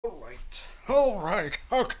All right.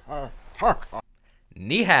 Okay.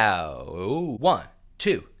 Ni hao. 1,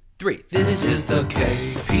 2, 3. This is the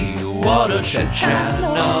KP Watershed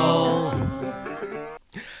Channel.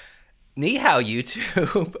 Ni hao,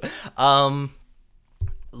 YouTube.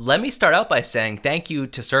 Let me start out by saying thank you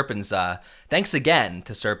to Serpentza. Thanks again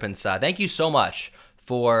to Serpentza. Thank you so much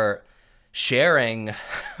for sharing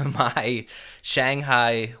my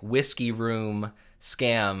Shanghai whiskey room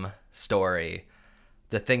scam story,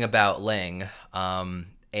 the thing about Ling.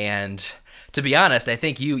 And to be honest, I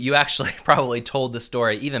think you actually probably told the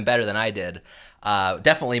story even better than I did.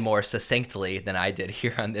 Definitely more succinctly than I did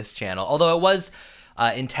here on this channel. Although it was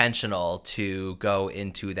intentional to go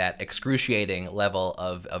into that excruciating level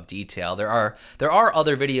of detail. There are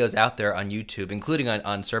other videos out there on YouTube, including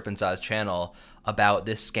on Serpentza's channel, about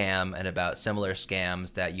this scam and about similar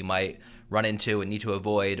scams that you might run into and need to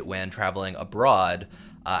avoid when traveling abroad.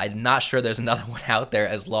 I'm not sure there's another one out there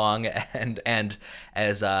as long and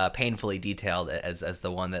as painfully detailed as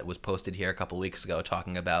the one that was posted here a couple weeks ago,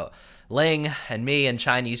 talking about Ling and me and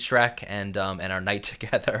Chinese Shrek and our night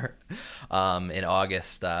together in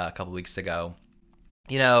August a couple weeks ago.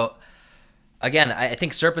 You know, again, I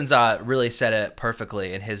think Serpentza really said it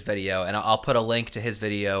perfectly in his video, and I'll put a link to his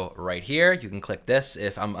video right here. You can click this.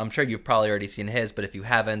 If I'm sure you've probably already seen his, but if you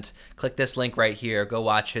haven't, click this link right here. Go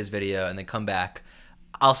watch his video and then come back.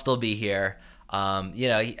 I'll still be here. You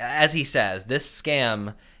know, as he says, this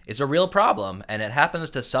scam is a real problem, and it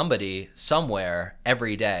happens to somebody somewhere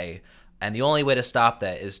every day. And the only way to stop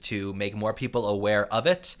that is to make more people aware of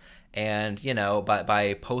it. And, you know,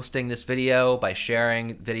 by posting this video, by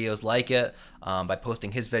sharing videos like it, by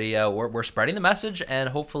posting his video, we're spreading the message. And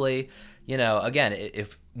hopefully, you know, again,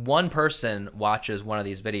 if one person watches one of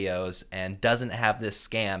these videos and doesn't have this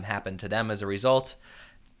scam happen to them as a result,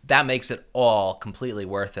 that makes it all completely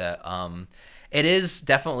worth it. It is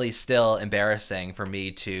definitely still embarrassing for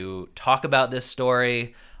me to talk about this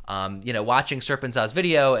story. You know, watching Serpentza's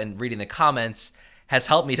video and reading the comments has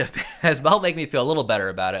helped make me feel a little better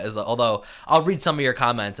about it. Although I'll read some of your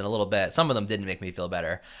comments in a little bit. Some of them didn't make me feel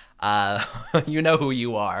better. You know who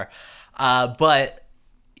you are. But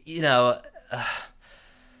you know,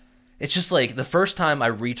 it's just like the first time I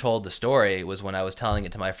retold the story was when I was telling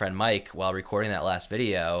it to my friend Mike while recording that last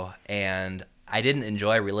video, and I didn't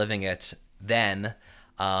enjoy reliving it then.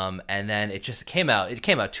 And then it came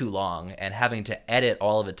out too long, and having to edit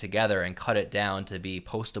all of it together and cut it down to be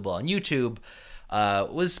postable on YouTube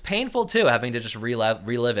was painful too, having to just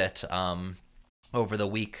relive it over the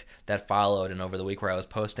week that followed and over the week where I was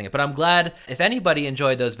posting it. But I'm glad if anybody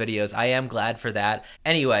enjoyed those videos. I am glad for that.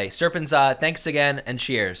 Anyway, Serpentza, thanks again, and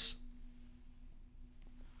cheers.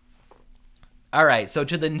 All right, so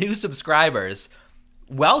to the new subscribers,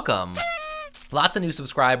 welcome. Lots of new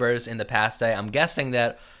subscribers in the past day. I'm guessing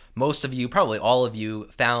that most of you, probably all of you,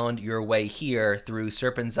 found your way here through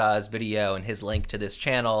Serpentza's video and his link to this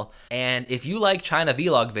channel. And if you like China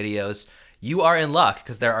vlog videos, you are in luck,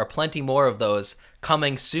 because there are plenty more of those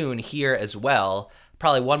coming soon here as well.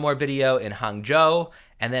 Probably one more video in Hangzhou,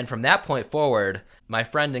 and then from that point forward, my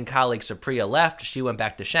friend and colleague Supriya left. She went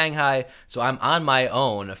back to Shanghai, so I'm on my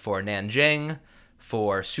own for Nanjing,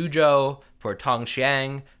 for Suzhou, for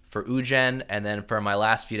Tongxiang, for Ujin, and then for my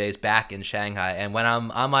last few days back in Shanghai. And when I'm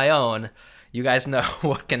on my own, you guys know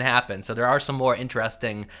what can happen. So there are some more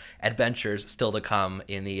interesting adventures still to come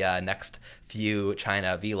in the next few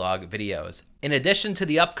China vlog videos. In addition to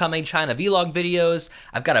the upcoming China vlog videos,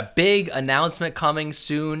 I've got a big announcement coming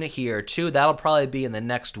soon here too. That'll probably be in the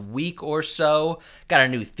next week or so. Got a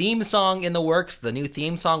new theme song in the works. The new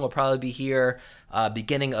theme song will probably be here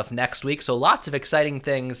beginning of next week. So lots of exciting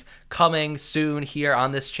things coming soon here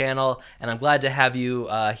on this channel, and I'm glad to have you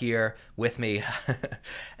here with me.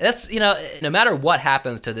 That's, you know, no matter what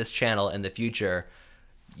happens to this channel in the future,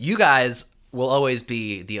 you guys will always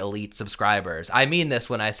be the elite subscribers. I mean this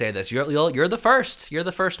when I say this. You're the first. You're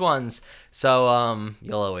the first ones. So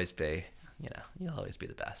you'll always be, you know, you'll always be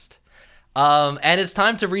the best. And it's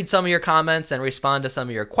time to read some of your comments and respond to some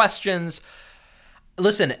of your questions.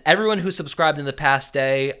 Listen, everyone who subscribed in the past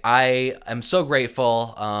day, I am so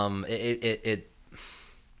grateful. It's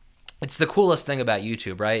the coolest thing about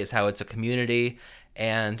YouTube, right? Is how it's a community.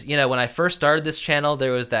 And, you know, when I first started this channel,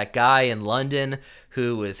 there was that guy in London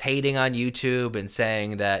who was hating on YouTube and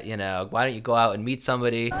saying that, you know, why don't you go out and meet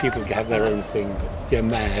somebody? People have their own thing, you're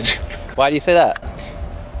mad. Why do you say that?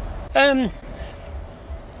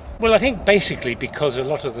 Well, I think basically because a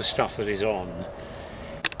lot of the stuff that is on,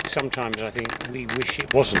 sometimes I think we wish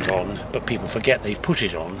it wasn't on, but people forget they've put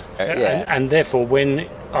it on. Yeah. And therefore, when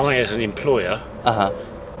I, as an employer,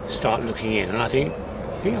 start looking in, and I think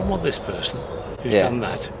I want this person. who's Yeah. done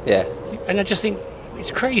that. Yeah. And I just think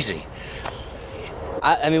it's crazy.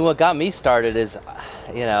 I mean, what got me started is,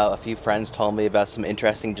 you know, a few friends told me about some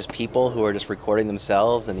interesting just people who are just recording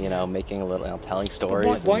themselves and, you know, making a little, you know, telling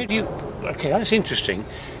stories. Why do you... Okay, that's interesting.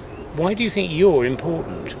 Why do you think you're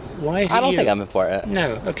important? Why do I don't you... think I'm important.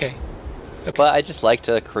 No, okay. But I just like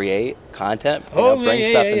to create content, you know, bring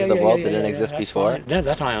stuff into the world that didn't exist that's before. fine. No,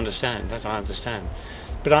 that I understand. That I understand.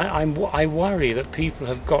 But I worry that people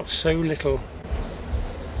have got so little,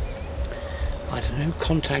 I don't know,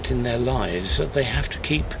 contact in their lives that they have to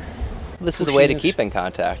keep. This is a way to pushing keep in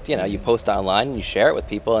contact. You know, you post online and you share it with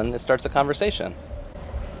people and it starts a conversation.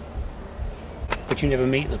 But you never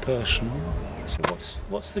meet the person. So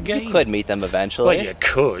what's the game? You could meet them eventually. Well, you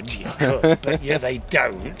could, but yeah, they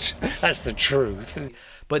don't. That's the truth.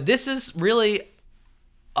 But this is really,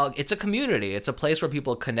 it's a community. It's a place where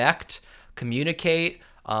people connect, communicate,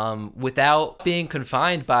 without being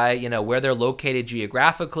confined by, you know, where they're located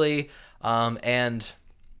geographically. And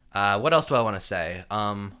what else do I want to say?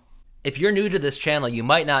 If you're new to this channel, you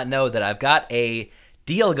might not know that I've got a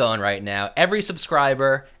deal going right now. Every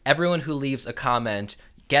subscriber, everyone who leaves a comment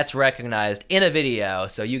gets recognized in a video,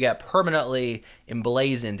 so you get permanently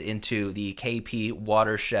emblazoned into the KP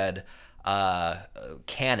watershed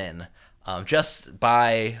canon just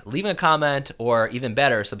by leaving a comment, or even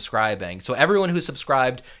better, subscribing. So everyone who's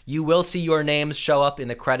subscribed, you will see your names show up in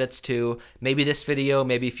the credits to maybe this video,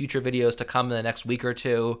 maybe future videos to come in the next week or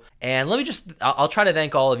two. And let me just, I'll try to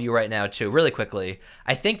thank all of you right now too, really quickly.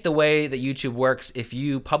 I think the way that YouTube works, if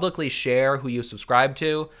you publicly share who you subscribe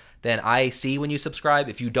to, then I see when you subscribe.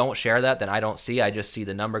 If you don't share that, then I don't see. I just see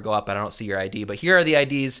the number go up, and I don't see your ID. But here are the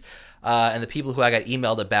IDs and the people who I got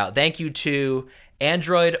emailed about. Thank you to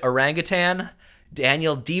Android Orangutan,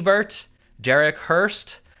 Daniel Debert, Derek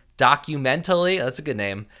Hurst, Documentally, that's a good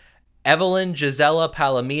name, Evelyn Gisela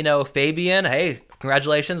Palomino Fabian, hey,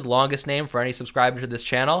 congratulations, longest name for any subscriber to this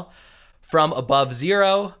channel. From Above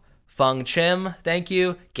Zero, Fung Chim, thank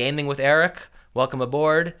you. Gaming with Eric, welcome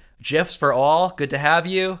aboard. GIFs for All, good to have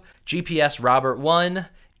you. GPS Robert 1,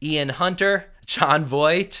 Ian Hunter, John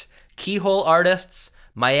Voight, Keyhole Artists,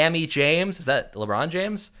 Miami James, is that LeBron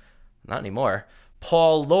James? Not anymore.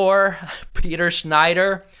 Paul Lohr, Peter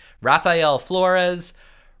Schneider, Rafael Flores,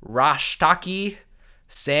 Rashtaki,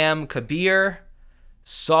 Sam Kabir,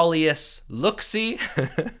 Solius Luxi,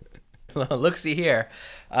 Luxi here.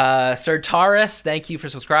 Sir Taurus, thank you for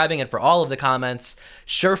subscribing and for all of the comments.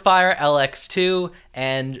 Surefire LX2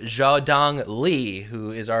 and Zhaodong Li,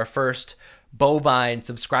 who is our first bovine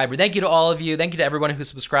subscriber. Thank you to all of you. Thank you to everyone who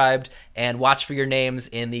subscribed, and watch for your names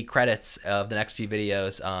in the credits of the next few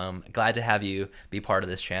videos. Glad to have you be part of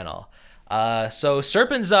this channel. So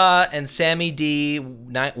Serpentza and Sammy D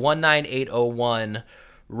 19801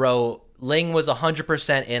 wrote, Ling was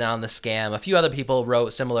 100% in on the scam. A few other people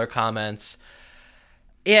wrote similar comments.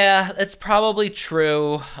 Yeah, it's probably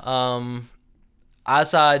true. Azad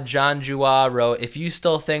Janjua wrote, if you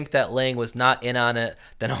still think that Ling was not in on it,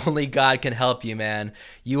 then only God can help you, man.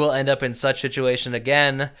 You will end up in such situation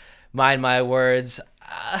again. Mind my words.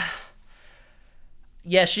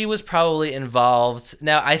 Yeah, she was probably involved.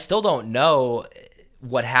 Now, I still don't know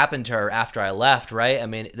what happened to her after I left, right? I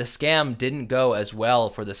mean, the scam didn't go as well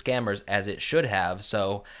for the scammers as it should have,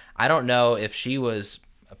 so I don't know if she was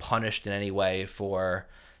punished in any way for,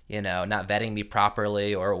 you know, not vetting me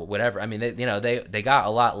properly or whatever. I mean, they got a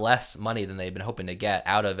lot less money than they've been hoping to get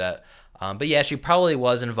out of it. But yeah, she probably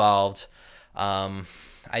was involved. I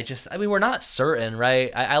mean, we're not certain,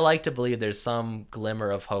 right? I like to believe there's some glimmer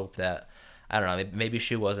of hope that, I don't know, maybe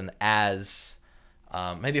she wasn't as,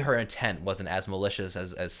 maybe her intent wasn't as malicious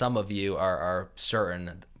as some of you are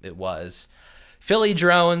certain it was. Philly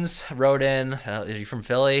Drones wrote in, are you from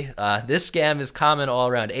Philly? This scam is common all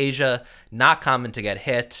around Asia, not common to get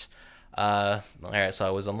hit. All right, so I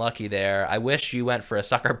was unlucky there. I wish you went for a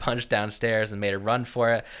sucker punch downstairs and made a run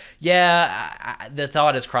for it. Yeah, the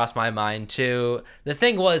thought has crossed my mind too. The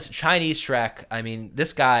thing was, Chinese Shrek, I mean,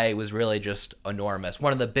 this guy was really just enormous.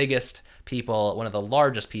 One of the biggest people, one of the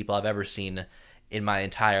largest people I've ever seen in my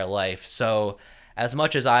entire life. So as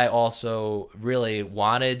much as I also really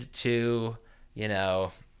wanted to, you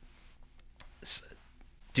know,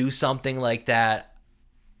 do something like that,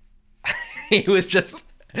 he was just,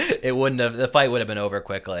 it wouldn't have, the fight would have been over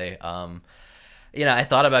quickly. You know, I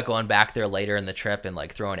thought about going back there later in the trip and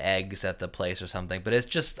like throwing eggs at the place or something, but it's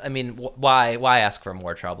just, I mean, why ask for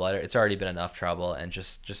more trouble? It's already been enough trouble, and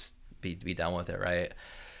just be done with it, right?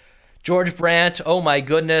 George Brandt, oh my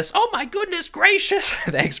goodness gracious.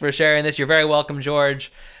 Thanks for sharing this. You're very welcome,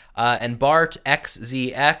 George. And Bart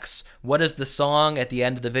XZX, what is the song at the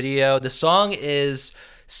end of the video? The song is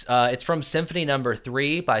It's from Symphony Number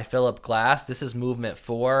 3 by Philip Glass. This is movement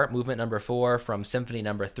number 4 from Symphony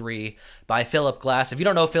Number 3 by Philip Glass. If you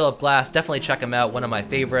don't know Philip Glass, definitely check him out. One of my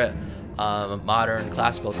favorite modern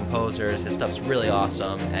classical composers. His stuff's really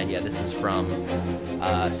awesome. And yeah, this is from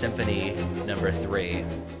Symphony Number 3.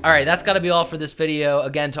 All right, that's got to be all for this video.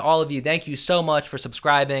 Again, to all of you, thank you so much for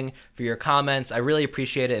subscribing, for your comments. I really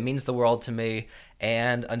appreciate it. It means the world to me.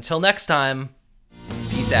 And until next time,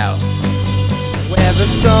 peace out. Where the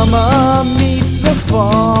summer meets the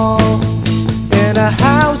fall, in a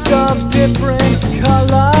house of different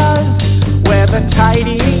colors, where the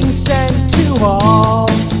tidings sent to all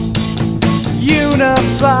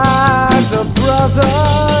unify the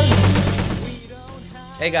brothers.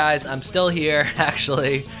 Hey guys, I'm still here,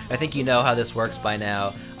 actually. I think you know how this works by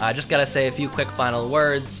now. I just gotta say a few quick final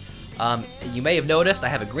words. You may have noticed I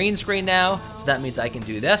have a green screen now, so that means I can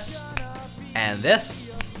do this, and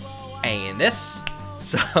this, and this.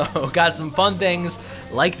 So, got some fun things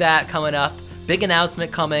like that coming up. Big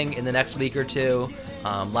announcement coming in the next week or two.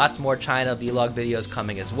 Lots more China vlog videos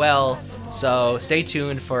coming as well. So, stay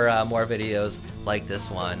tuned for more videos like this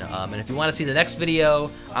one. And if you want to see the next video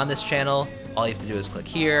on this channel, all you have to do is click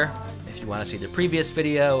here. If you want to see the previous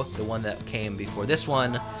video, the one that came before this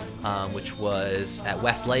one, which was at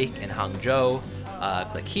Westlake in Hangzhou,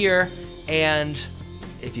 click here. And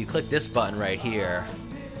if you click this button right here,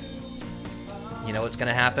 you know what's going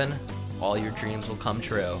to happen? All your dreams will come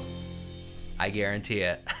true. I guarantee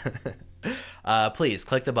it. Please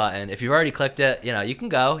click the button. If you've already clicked it, you know, you can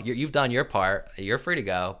go. You've done your part. You're free to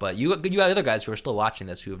go. But you other guys who are still watching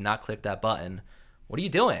this who have not clicked that button, what are you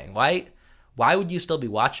doing? Why would you still be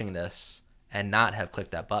watching this and not have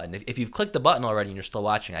clicked that button? If you've clicked the button already and you're still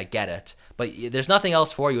watching, I get it. But there's nothing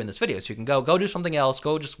else for you in this video, so you can go do something else.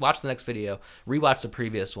 Go just watch the next video. Rewatch the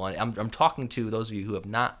previous one. I'm talking to those of you who have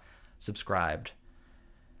not subscribed.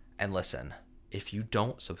 And listen, if you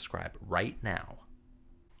don't subscribe right now,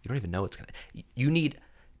 you don't even know what's gonna.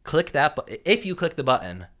 Click that. If you click the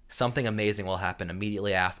button, something amazing will happen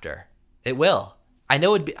immediately after. It will. I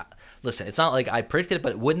know it'd be. Listen, it's not like I predicted it,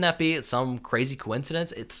 but wouldn't that be some crazy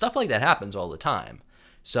coincidence? Stuff like that happens all the time.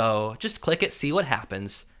 So just click it, see what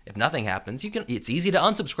happens. If nothing happens, it's easy to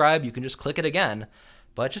unsubscribe. You can just click it again,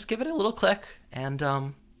 but just give it a little click, and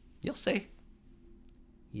you'll see.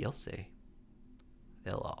 You'll see.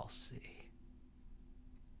 They'll all see.